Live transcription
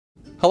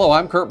Hello,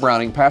 I'm Kurt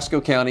Browning, Pasco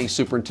County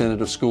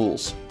Superintendent of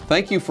Schools.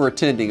 Thank you for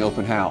attending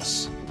Open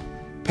House.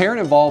 Parent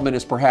involvement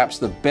is perhaps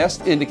the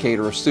best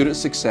indicator of student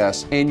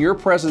success, and your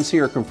presence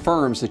here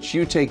confirms that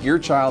you take your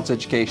child's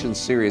education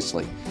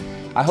seriously.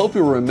 I hope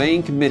you'll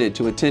remain committed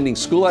to attending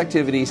school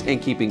activities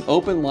and keeping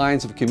open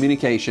lines of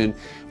communication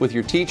with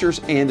your teachers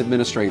and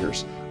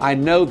administrators. I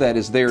know that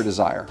is their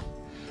desire.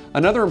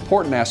 Another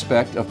important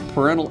aspect of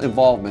parental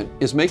involvement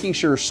is making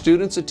sure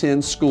students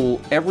attend school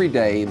every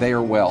day they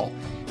are well,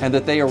 and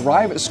that they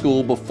arrive at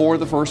school before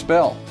the first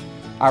bell.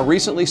 I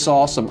recently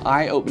saw some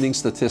eye-opening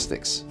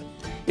statistics.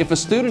 If a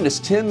student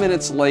is 10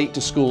 minutes late to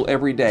school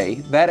every day,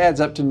 that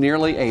adds up to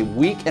nearly a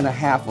week and a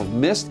half of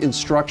missed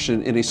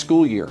instruction in a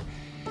school year.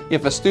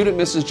 If a student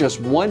misses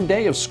just one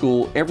day of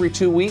school every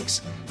 2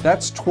 weeks,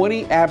 that's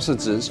 20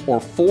 absences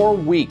or 4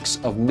 weeks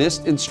of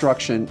missed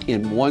instruction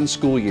in one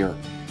school year.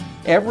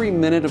 Every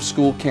minute of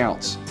school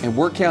counts, and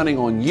we're counting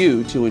on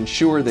you to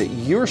ensure that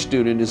your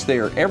student is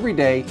there every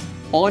day,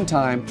 on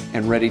time,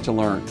 and ready to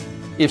learn.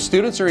 If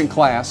students are in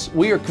class,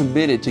 we are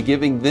committed to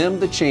giving them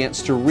the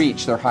chance to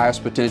reach their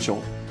highest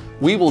potential.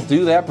 We will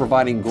do that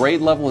providing grade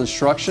level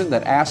instruction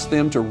that asks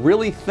them to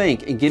really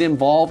think and get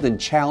involved in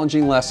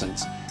challenging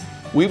lessons.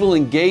 We will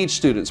engage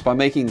students by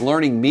making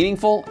learning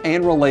meaningful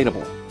and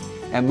relatable.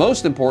 And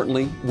most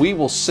importantly, we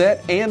will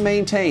set and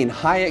maintain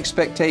high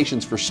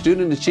expectations for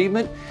student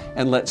achievement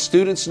and let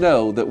students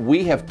know that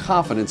we have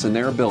confidence in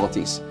their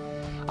abilities.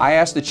 I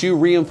ask that you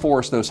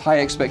reinforce those high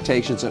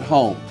expectations at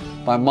home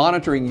by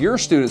monitoring your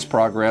students'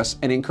 progress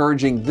and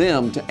encouraging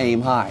them to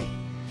aim high.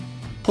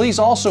 Please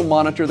also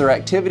monitor their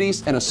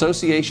activities and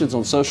associations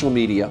on social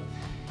media.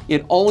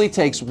 It only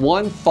takes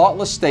one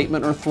thoughtless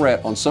statement or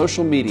threat on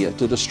social media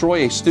to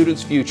destroy a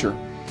student's future.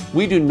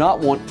 We do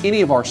not want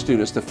any of our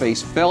students to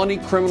face felony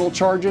criminal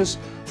charges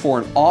for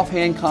an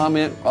offhand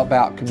comment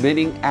about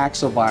committing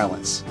acts of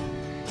violence.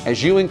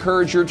 As you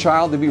encourage your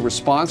child to be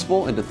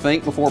responsible and to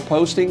think before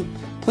posting,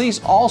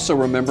 please also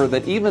remember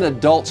that even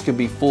adults can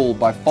be fooled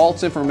by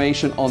false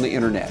information on the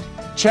internet.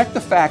 Check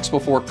the facts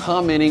before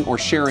commenting or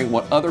sharing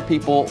what other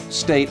people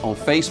state on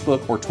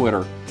Facebook or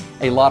Twitter.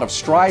 A lot of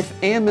strife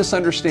and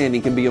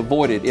misunderstanding can be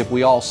avoided if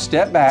we all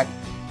step back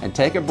and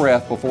take a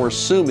breath before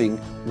assuming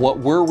what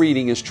we're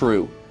reading is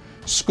true.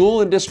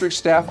 School and district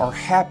staff are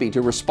happy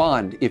to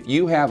respond if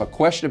you have a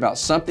question about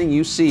something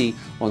you see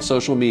on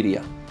social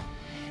media.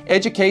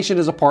 Education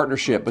is a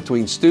partnership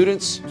between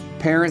students,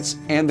 parents,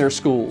 and their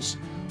schools.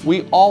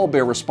 We all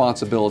bear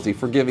responsibility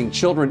for giving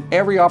children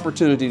every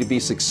opportunity to be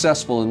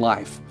successful in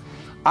life.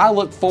 I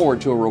look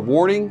forward to a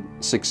rewarding,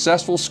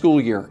 successful school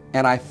year,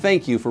 and I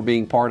thank you for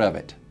being part of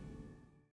it.